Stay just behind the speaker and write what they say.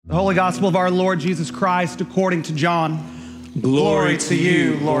The Holy Gospel of our Lord Jesus Christ according to John. Glory to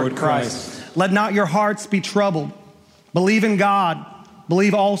you, Lord Christ. Let not your hearts be troubled. Believe in God.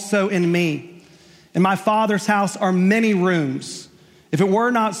 Believe also in me. In my Father's house are many rooms. If it were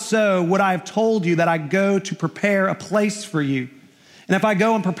not so, would I have told you that I go to prepare a place for you? And if I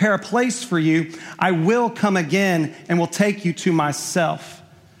go and prepare a place for you, I will come again and will take you to myself,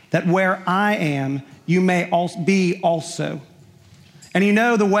 that where I am, you may be also. And you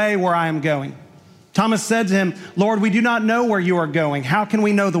know the way where I am going. Thomas said to him, Lord, we do not know where you are going. How can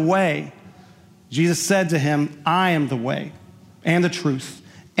we know the way? Jesus said to him, I am the way and the truth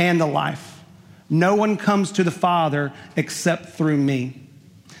and the life. No one comes to the Father except through me.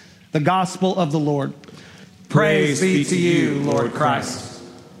 The gospel of the Lord. Praise be to you, Lord Christ.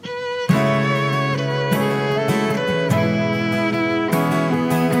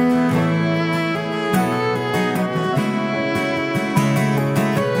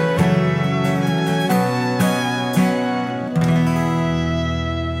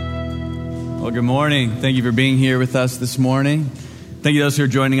 Well, good morning. Thank you for being here with us this morning. Thank you to those who are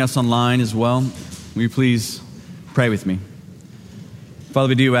joining us online as well. Will you please pray with me? Father,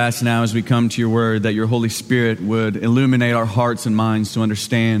 we do ask now as we come to your word that your Holy Spirit would illuminate our hearts and minds to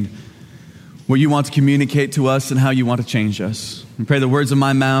understand what you want to communicate to us and how you want to change us. We pray the words of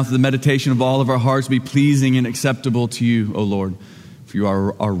my mouth, the meditation of all of our hearts be pleasing and acceptable to you, O Lord. For you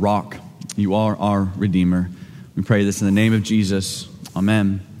are our rock. You are our Redeemer. We pray this in the name of Jesus.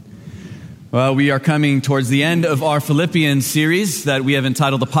 Amen. Well, we are coming towards the end of our Philippians series that we have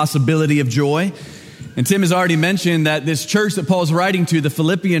entitled The Possibility of Joy. And Tim has already mentioned that this church that Paul's writing to, the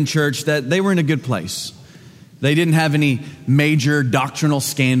Philippian church, that they were in a good place. They didn't have any major doctrinal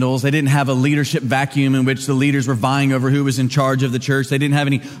scandals. They didn't have a leadership vacuum in which the leaders were vying over who was in charge of the church. They didn't have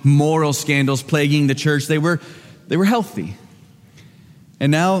any moral scandals plaguing the church. They were healthy.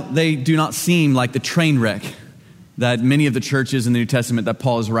 And now they do not seem like the train wreck that many of the churches in the New Testament that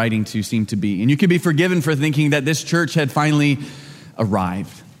Paul is writing to seem to be. And you could be forgiven for thinking that this church had finally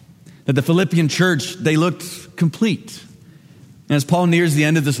arrived. That the Philippian church, they looked complete. And as Paul nears the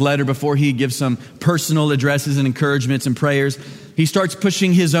end of this letter, before he gives some personal addresses and encouragements and prayers, he starts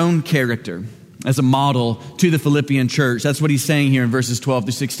pushing his own character as a model to the Philippian church. That's what he's saying here in verses 12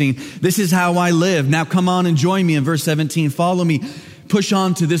 through 16. This is how I live. Now come on and join me in verse 17. Follow me. Push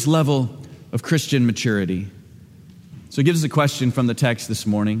on to this level of Christian maturity. So it gives us a question from the text this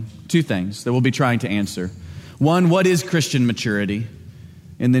morning. Two things that we'll be trying to answer. One, what is Christian maturity?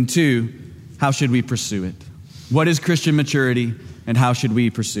 And then two, how should we pursue it? What is Christian maturity and how should we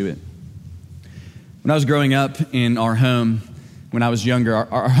pursue it? When I was growing up in our home, when I was younger,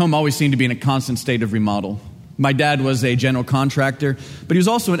 our home always seemed to be in a constant state of remodel. My dad was a general contractor, but he was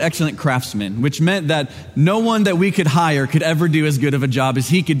also an excellent craftsman, which meant that no one that we could hire could ever do as good of a job as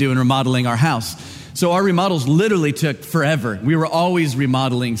he could do in remodeling our house. So our remodels literally took forever. We were always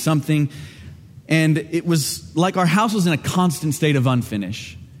remodeling something. And it was like our house was in a constant state of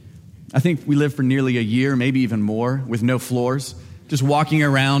unfinish. I think we lived for nearly a year, maybe even more, with no floors, just walking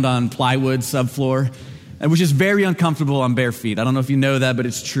around on plywood subfloor, which is very uncomfortable on bare feet. I don't know if you know that, but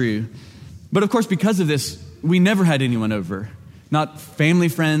it's true. But of course, because of this, we never had anyone over. Not family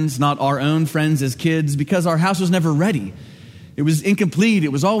friends, not our own friends as kids, because our house was never ready. It was incomplete.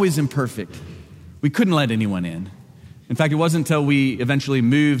 It was always imperfect. We couldn't let anyone in. In fact, it wasn't until we eventually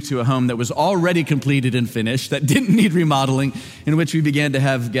moved to a home that was already completed and finished, that didn't need remodeling, in which we began to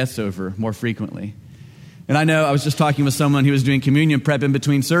have guests over more frequently. And I know I was just talking with someone who was doing communion prep in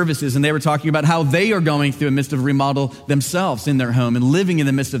between services, and they were talking about how they are going through a midst of a remodel themselves in their home and living in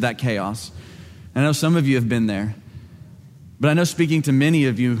the midst of that chaos. And I know some of you have been there, but I know speaking to many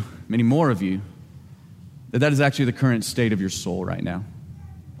of you, many more of you, that is actually the current state of your soul right now.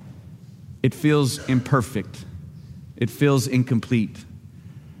 It feels imperfect. It feels incomplete.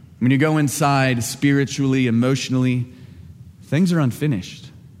 When you go inside spiritually, emotionally, things are unfinished.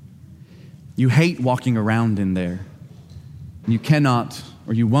 You hate walking around in there. You cannot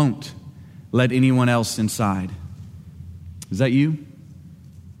or you won't let anyone else inside. Is that you?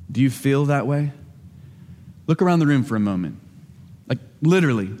 Do you feel that way? Look around the room for a moment. Like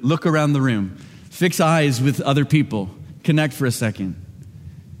literally, look around the room. Fix eyes with other people. Connect for a second.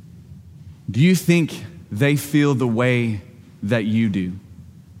 Do you think they feel the way that you do?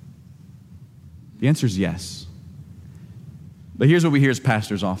 The answer is yes. But here's what we hear as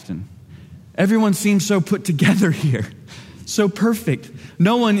pastors often. Everyone seems so put together here, so perfect.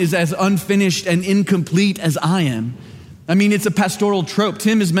 No one is as unfinished and incomplete as I am. I mean, it's a pastoral trope.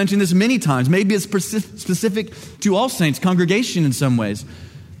 Tim has mentioned this many times. Maybe it's specific to All Saints congregation in some ways.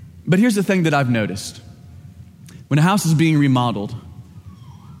 But here's the thing that I've noticed. When a house is being remodeled,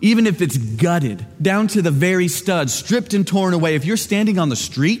 even if it's gutted, down to the very studs, stripped and torn away, if you're standing on the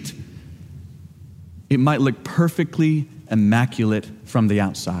street, it might look perfectly immaculate from the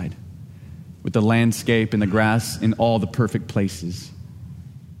outside, with the landscape and the grass in all the perfect places.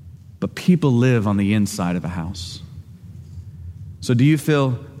 But people live on the inside of a house. So do you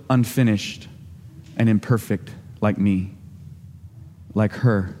feel unfinished and imperfect like me, like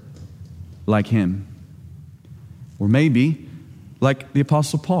her, like him? Or maybe like the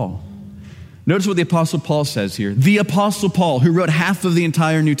Apostle Paul. Notice what the Apostle Paul says here. The Apostle Paul, who wrote half of the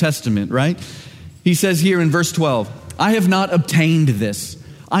entire New Testament, right? He says here in verse 12, I have not obtained this.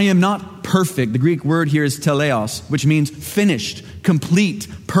 I am not perfect. The Greek word here is teleos, which means finished, complete,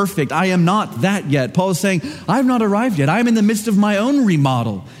 perfect. I am not that yet. Paul is saying, I have not arrived yet. I am in the midst of my own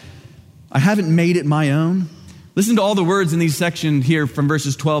remodel. I haven't made it my own. Listen to all the words in these sections here from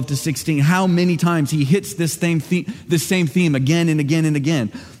verses 12 to 16. How many times he hits this same theme again and again and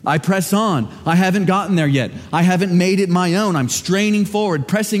again. I press on. I haven't gotten there yet. I haven't made it my own. I'm straining forward,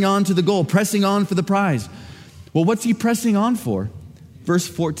 pressing on to the goal, pressing on for the prize. Well, what's he pressing on for? Verse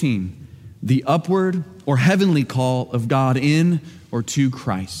 14, the upward or heavenly call of God in or to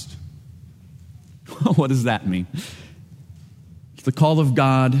Christ. What does that mean? It's the call of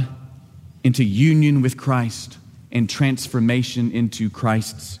God into union with Christ and transformation into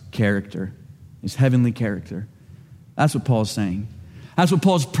Christ's character, his heavenly character. That's what Paul's saying. That's what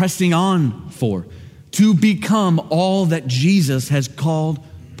Paul's pressing on for, to become all that Jesus has called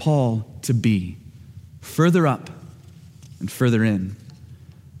Paul to be, further up and further in.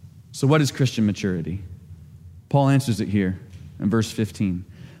 So what is Christian maturity? Paul answers it here in verse 15.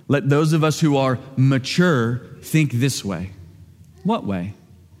 Let those of us who are mature think this way. What way?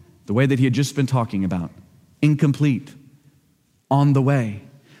 The way that he had just been talking about. Incomplete. On the way.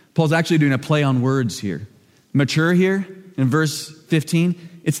 Paul's actually doing a play on words here. Mature here in verse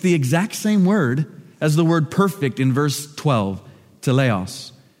 15, it's the exact same word as the word perfect in verse 12,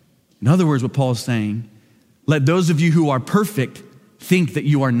 teleos. In other words, what Paul is saying, let those of you who are perfect think that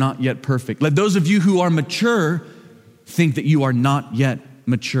you are not yet perfect. Let those of you who are mature think that you are not yet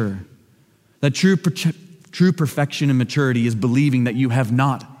mature. That true perfection and maturity is believing that you have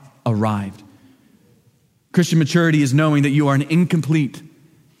not arrived. Christian maturity is knowing that you are an incomplete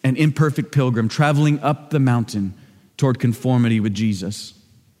and imperfect pilgrim traveling up the mountain toward conformity with Jesus.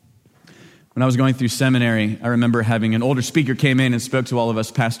 When I was going through seminary, I remember having an older speaker came in and spoke to all of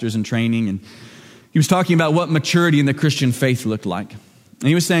us pastors in training, and he was talking about what maturity in the Christian faith looked like. And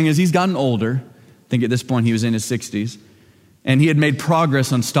he was saying as he's gotten older, I think at this point he was in his 60s, and he had made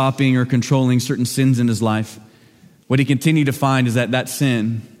progress on stopping or controlling certain sins in his life, what he continued to find is that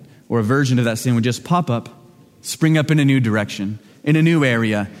sin, or a version of that sin, would just pop up, spring up in a new direction, in a new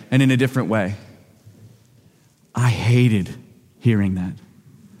area, and in a different way. I hated hearing that.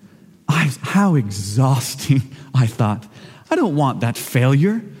 How exhausting, I thought. I don't want that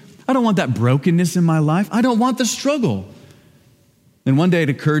failure. I don't want that brokenness in my life. I don't want the struggle. And one day it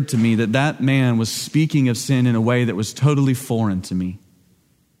occurred to me that that man was speaking of sin in a way that was totally foreign to me.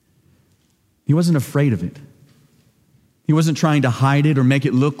 He wasn't afraid of it. He wasn't trying to hide it or make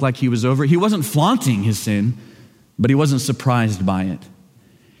it look like he was over it. He wasn't flaunting his sin, but he wasn't surprised by it.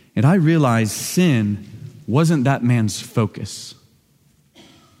 And I realized sin wasn't that man's focus.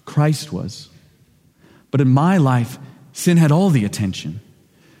 Christ was. But in my life, sin had all the attention.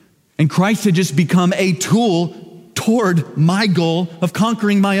 And Christ had just become a tool toward my goal of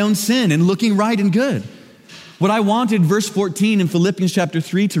conquering my own sin and looking right and good. What I wanted verse 14 in Philippians chapter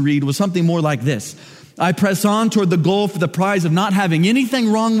 3 to read was something more like this. I press on toward the goal for the prize of not having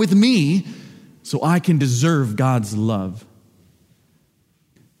anything wrong with me so I can deserve God's love.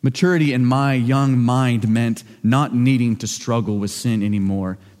 Maturity in my young mind meant not needing to struggle with sin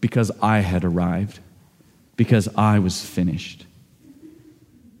anymore because I had arrived, because I was finished.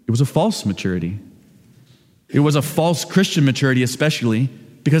 It was a false maturity. It was a false Christian maturity, especially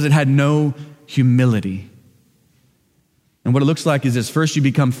because it had no humility. And what it looks like is this. First, you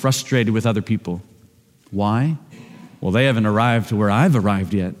become frustrated with other people. Why? Well, they haven't arrived to where I've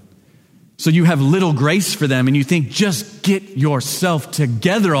arrived yet. So you have little grace for them and you think, just get yourself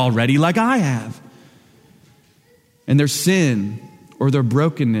together already like I have. And their sin or their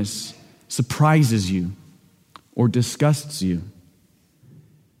brokenness surprises you or disgusts you.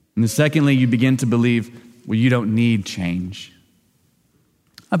 And then secondly, you begin to believe, well, you don't need change.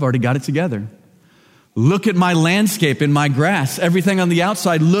 I've already got it together. Look at my landscape and my grass. Everything on the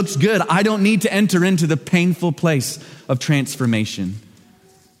outside looks good. I don't need to enter into the painful place of transformation.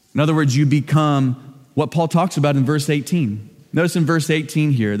 In other words, you become what Paul talks about in verse 18. Notice in verse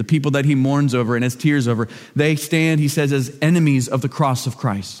 18 here, the people that he mourns over and has tears over, they stand, he says, as enemies of the cross of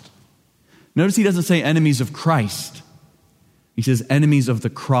Christ. Notice he doesn't say enemies of Christ. He says enemies of the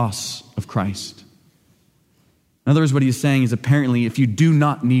cross of Christ. In other words, what he's saying is apparently if you do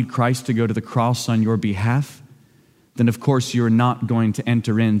not need Christ to go to the cross on your behalf, then of course you're not going to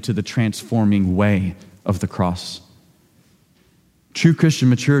enter into the transforming way of the cross. True Christian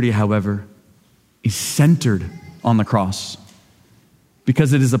maturity, however, is centered on the cross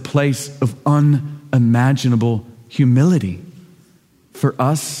because it is a place of unimaginable humility for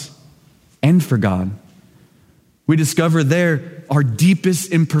us and for God. We discover there our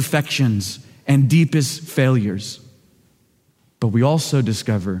deepest imperfections and deepest failures. But we also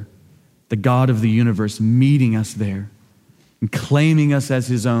discover the God of the universe meeting us there and claiming us as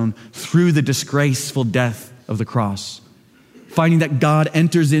his own through the disgraceful death of the cross. Finding that God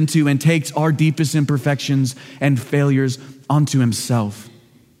enters into and takes our deepest imperfections and failures onto himself.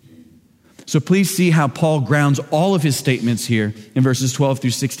 So please see how Paul grounds all of his statements here in verses 12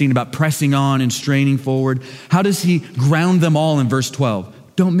 through 16 about pressing on and straining forward. How does he ground them all in verse 12?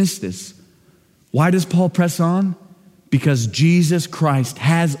 Don't miss this. Why does Paul press on? Because Jesus Christ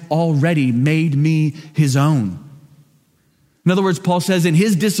has already made me his own. In other words, Paul says in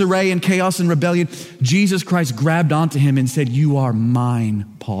his disarray and chaos and rebellion, Jesus Christ grabbed onto him and said, "You are mine,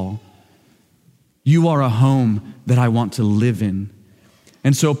 Paul. You are a home that I want to live in."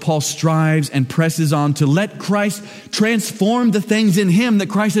 And so Paul strives and presses on to let Christ transform the things in him that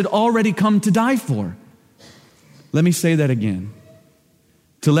Christ had already come to die for. Let me say that again.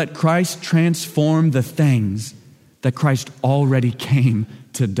 To let Christ transform the things that Christ already came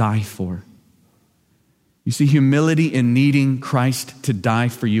to die for. You see, humility in needing Christ to die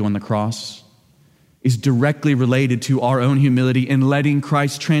for you on the cross is directly related to our own humility in letting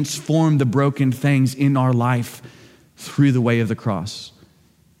Christ transform the broken things in our life through the way of the cross.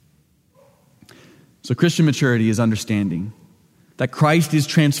 So Christian maturity is understanding that Christ is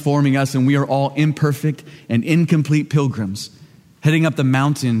transforming us and we are all imperfect and incomplete pilgrims heading up the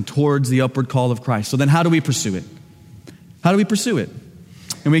mountain towards the upward call of Christ. So then how do we pursue it? How do we pursue it?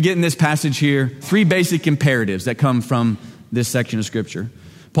 And we get in this passage here 3 basic imperatives that come from this section of Scripture.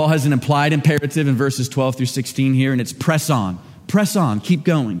 Paul has an implied imperative in verses 12 through 16 here, and it's press on, keep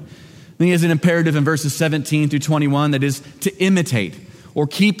going. Then he has an imperative in verses 17 through 21 that is to imitate or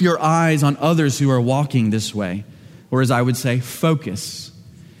keep your eyes on others who are walking this way, or as I would say, focus.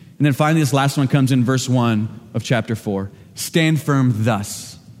 And then finally, this last one comes in verse 1 of chapter 4. Stand firm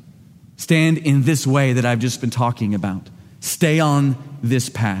thus. Stand in this way that I've just been talking about. Stay on this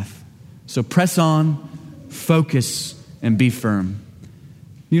path. So press on, focus, and be firm.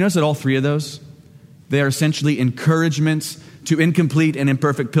 You notice that all 3 of those, they are essentially encouragements to incomplete and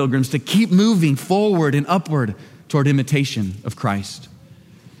imperfect pilgrims to keep moving forward and upward toward imitation of Christ.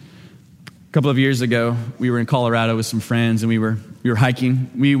 A couple of years ago, we were in Colorado with some friends and we were hiking.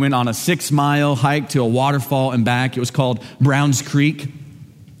 We went on a 6-mile hike to a waterfall and back. It was called Browns Creek.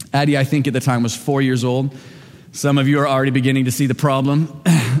 Addie, I think at the time, was 4 years old. Some of you are already beginning to see the problem.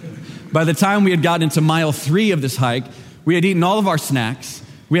 By the time we had gotten into mile 3 of this hike, we had eaten all of our snacks.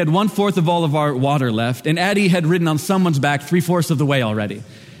 We had 1/4 of all of our water left, and Addie had ridden on someone's back 3/4 of the way already.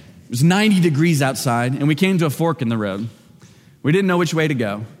 It was 90 degrees outside, and we came to a fork in the road. We didn't know which way to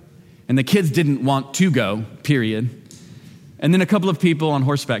go, and the kids didn't want to go, period. And then a couple of people on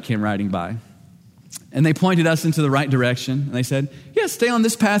horseback came riding by, and they pointed us into the right direction, and they said, "Yeah, stay on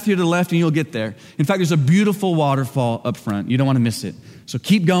this path here to the left, and you'll get there. In fact, there's a beautiful waterfall up front. You don't want to miss it. So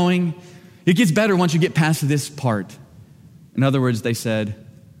keep going. It gets better once you get past this part." In other words, they said,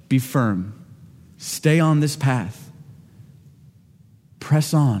 be firm. Stay on this path.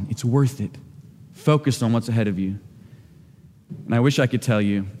 Press on. It's worth it. Focus on what's ahead of you. And I wish I could tell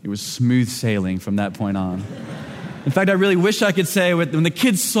you it was smooth sailing from that point on. In fact, I really wish I could say when the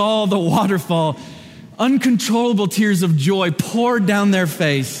kids saw the waterfall, uncontrollable tears of joy poured down their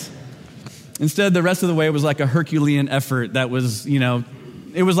face. Instead, the rest of the way was like a Herculean effort that was,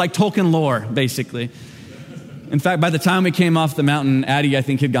 it was like Tolkien lore, basically. In fact, by the time we came off the mountain, Addie, I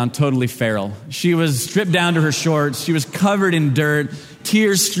think, had gone totally feral. She was stripped down to her shorts. She was covered in dirt,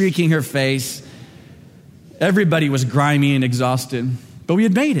 tears streaking her face. Everybody was grimy and exhausted, but we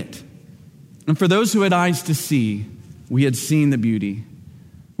had made it. And for those who had eyes to see, we had seen the beauty.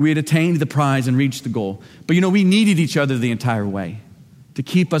 We had attained the prize and reached the goal. But we needed each other the entire way to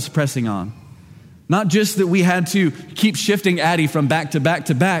keep us pressing on. Not just that we had to keep shifting Addie from back to back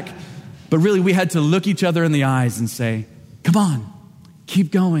to back, but really we had to look each other in the eyes and say, come on,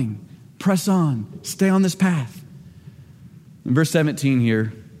 keep going, press on, stay on this path. In verse 17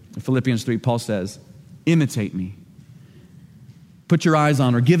 here, in Philippians 3, Paul says, imitate me. put your eyes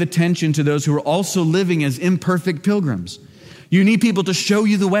on or give attention to those who are also living as imperfect pilgrims. You need people to show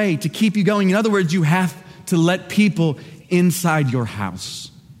you the way, to keep you going. In other words, you have to let people inside your house,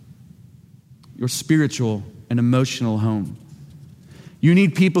 your spiritual and emotional home. You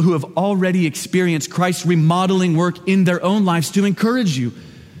need people who have already experienced Christ's remodeling work in their own lives to encourage you,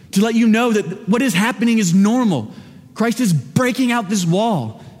 to let you know that what is happening is normal. Christ is breaking out this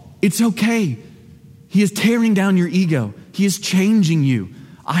wall. It's okay. He is tearing down your ego. He is changing you.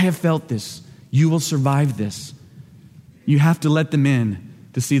 I have felt this. You will survive this. You have to let them in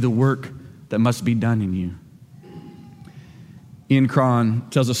to see the work that must be done in you. Ian Cron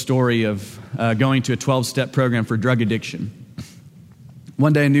tells a story of going to a 12-step program for drug addiction.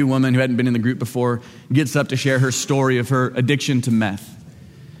 One day, a new woman who hadn't been in the group before gets up to share her story of her addiction to meth.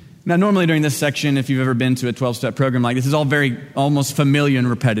 Now, normally during this section, if you've ever been to a 12-step program like this, is all very almost familiar and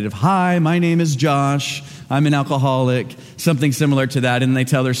repetitive. Hi, my name is Josh. I'm an alcoholic. Something similar to that, and they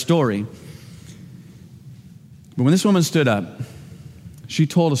tell their story. But when this woman stood up, she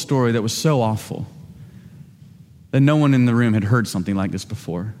told a story that was so awful that no one in the room had heard something like this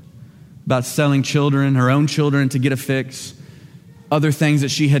before. About selling children, her own children, to get a fix. Other things that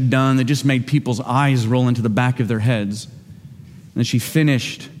she had done that just made people's eyes roll into the back of their heads. And then she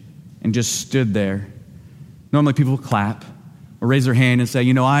finished and just stood there. Normally people clap or raise their hand and say,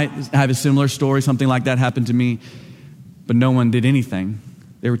 you know, I have a similar story, something like that happened to me. But no one did anything.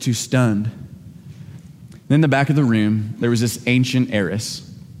 They were too stunned. Then in the back of the room, there was this ancient heiress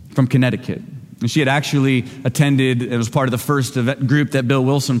from Connecticut. And she had actually attended, it was part of the first group that Bill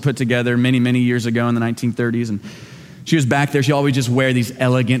Wilson put together many, many years ago in the 1930s. And she was back there. She always just wear these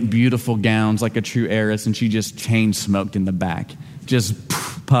elegant, beautiful gowns like a true heiress. And she just chain smoked in the back, just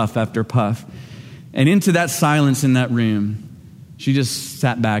puff after puff. And into that silence in that room, she just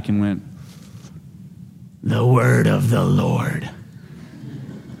sat back and went, "The word of the Lord."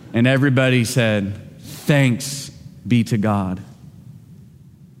 And everybody said, "Thanks be to God."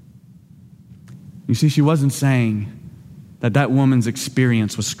 You see, she wasn't saying that woman's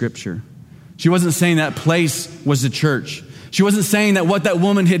experience was Scripture. She wasn't saying that place was the church. She wasn't saying that what that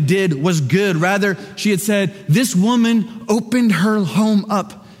woman had did was good. Rather, she had said, this woman opened her home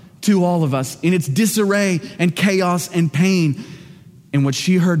up to all of us in its disarray and chaos and pain. And what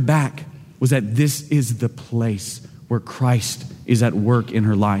she heard back was that this is the place where Christ is at work in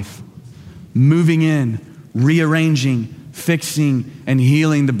her life, moving in, rearranging, fixing, and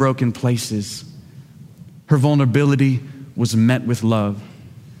healing the broken places. Her vulnerability was met with love.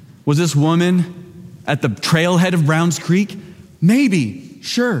 Was this woman at the trailhead of Browns Creek? Maybe,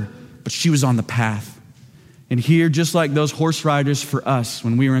 sure, but she was on the path. And here, just like those horse riders for us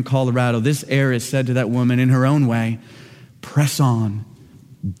when we were in Colorado, this heiress said to that woman in her own way, press on,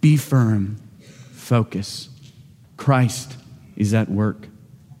 be firm, focus. Christ is at work.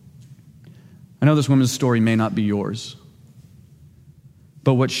 I know this woman's story may not be yours,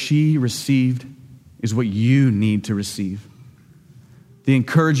 but what she received is what you need to receive. The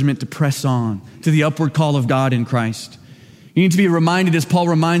encouragement to press on to the upward call of God in Christ. You need to be reminded, as Paul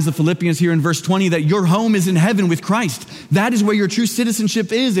reminds the Philippians here in verse 20, that your home is in heaven with Christ. That is where your true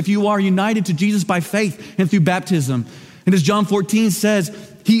citizenship is if you are united to Jesus by faith and through baptism. And as John 14 says,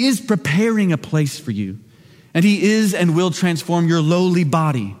 he is preparing a place for you. And he is and will transform your lowly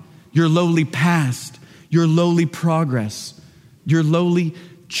body, your lowly past, your lowly progress, your lowly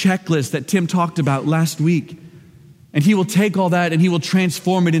checklist that Tim talked about last week. And he will take all that and he will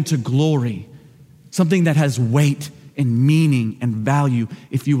transform it into glory, something that has weight and meaning and value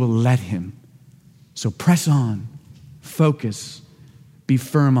if you will let him. So press on, focus, be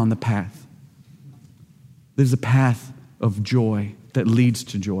firm on the path. There's a path of joy that leads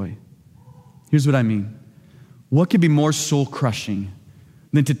to joy. Here's what I mean. What could be more soul crushing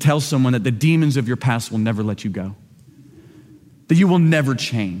than to tell someone that the demons of your past will never let you go? That you will never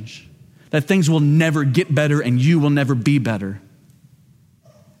change, that things will never get better and you will never be better.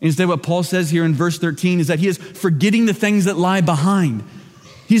 Instead, what Paul says here in verse 13 is that he is forgetting the things that lie behind.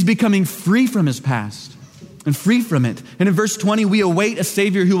 He's becoming free from his past and free from it. And in verse 20, we await a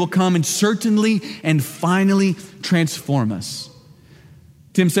Savior who will come and certainly and finally transform us.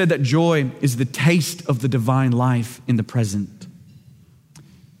 Tim said that joy is the taste of the divine life in the present.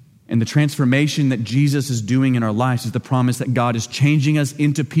 And the transformation that Jesus is doing in our lives is the promise that God is changing us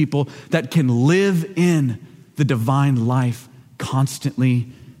into people that can live in the divine life constantly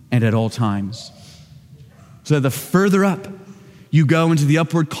and at all times. So the further up you go into the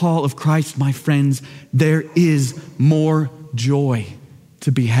upward call of Christ, my friends, there is more joy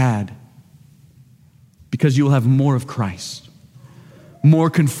to be had because you will have more of Christ, more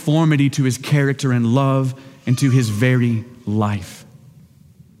conformity to his character and love and to his very life.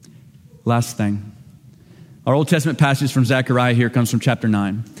 Last thing. Our Old Testament passage from Zechariah here comes from chapter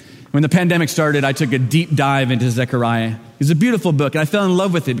 9. When the pandemic started, I took a deep dive into Zechariah. It's a beautiful book, and I fell in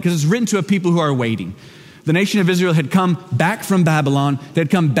love with it because it's written to a people who are waiting. The nation of Israel had come back from Babylon. They had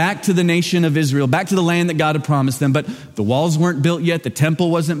come back to the nation of Israel, back to the land that God had promised them. But the walls weren't built yet. The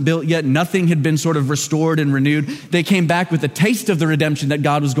temple wasn't built yet. Nothing had been sort of restored and renewed. They came back with a taste of the redemption that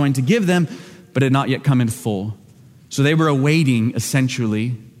God was going to give them, but had not yet come in full. So they were awaiting,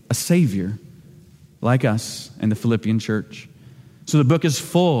 essentially, a Savior like us and the Philippian church. So the book is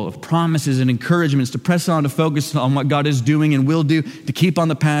full of promises and encouragements to press on, to focus on what God is doing and will do, to keep on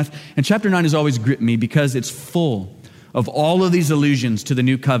the path. And chapter 9 has always gripped me because it's full of all of these allusions to the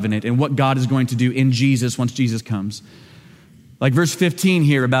new covenant and what God is going to do in Jesus once Jesus comes. Like verse 15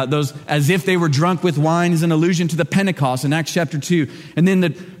 here about those as if they were drunk with wine is an allusion to the Pentecost in Acts chapter 2. And then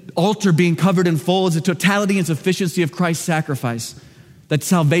the altar being covered in full is the totality and sufficiency of Christ's sacrifice. That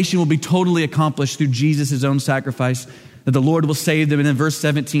salvation will be totally accomplished through Jesus' own sacrifice, that the Lord will save them. And in verse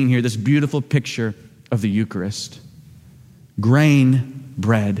 17 here, this beautiful picture of the Eucharist. Grain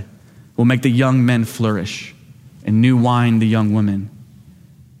bread will make the young men flourish, and new wine the young women.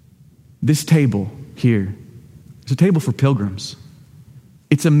 This table here is a table for pilgrims.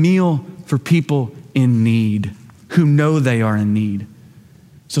 It's a meal for people in need, who know they are in need.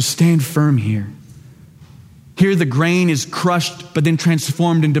 So stand firm here. Here the grain is crushed, but then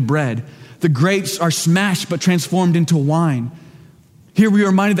transformed into bread. The grapes are smashed, but transformed into wine. Here we are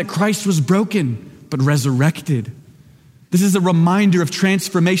reminded that Christ was broken, but resurrected. This is a reminder of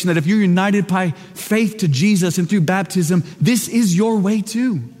transformation, that if you're united by faith to Jesus and through baptism, this is your way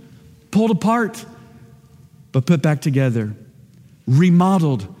too. Pulled apart, but put back together.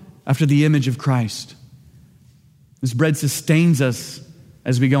 Remodeled after the image of Christ. This bread sustains us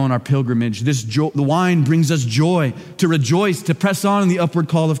as we go on our pilgrimage. The wine brings us joy, to rejoice, to press on in the upward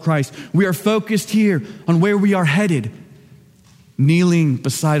call of Christ. We are focused here on where we are headed, kneeling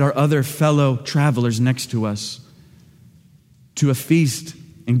beside our other fellow travelers next to us, to a feast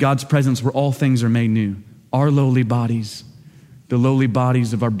in God's presence where all things are made new. Our lowly bodies, the lowly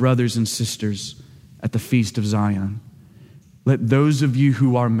bodies of our brothers and sisters at the feast of Zion. Let those of you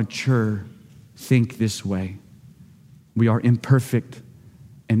who are mature think this way. We are imperfect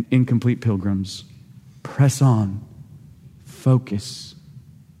and incomplete pilgrims. Press on, focus,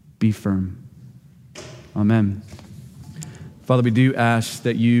 be firm. Amen. Father, we do ask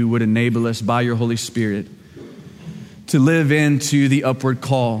that you would enable us by your Holy Spirit to live into the upward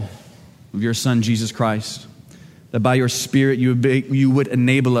call of your Son, Jesus Christ. That by your Spirit you would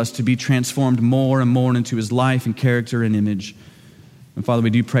enable us to be transformed more and more into his life and character and image. And Father, we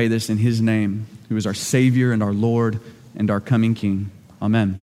do pray this in his name, who is our Savior and our Lord and our coming King. Amen.